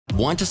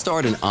Want to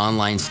start an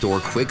online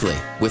store quickly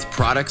with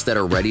products that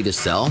are ready to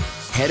sell?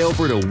 Head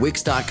over to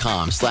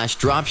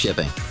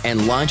wix.com/dropshipping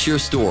and launch your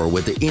store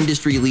with the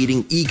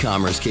industry-leading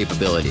e-commerce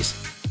capabilities.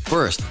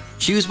 First,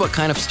 choose what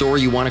kind of store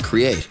you want to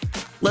create.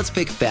 Let's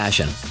pick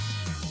fashion.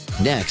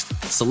 Next,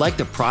 select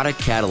a product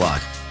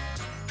catalog.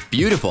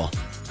 Beautiful.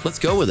 Let's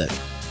go with it.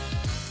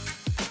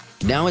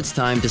 Now it's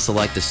time to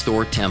select the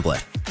store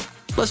template.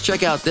 Let's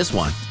check out this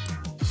one.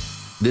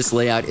 This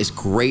layout is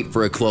great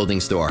for a clothing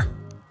store.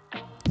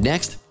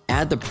 Next,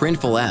 add the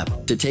Printful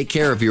app to take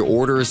care of your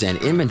orders and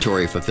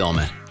inventory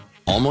fulfillment.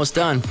 Almost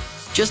done.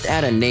 Just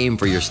add a name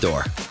for your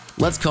store.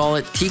 Let's call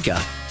it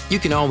Tika. You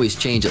can always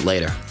change it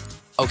later.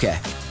 Okay,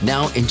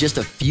 now in just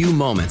a few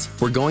moments,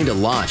 we're going to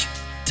launch.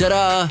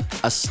 Ta-da!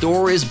 A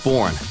store is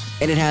born,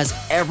 and it has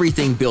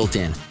everything built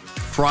in.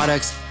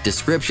 Products,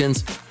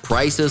 descriptions,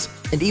 prices,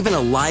 and even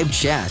a live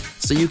chat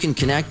so you can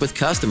connect with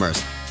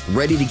customers.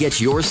 Ready to get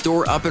your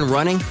store up and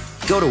running?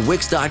 Go to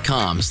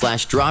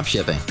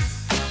wix.com/dropshipping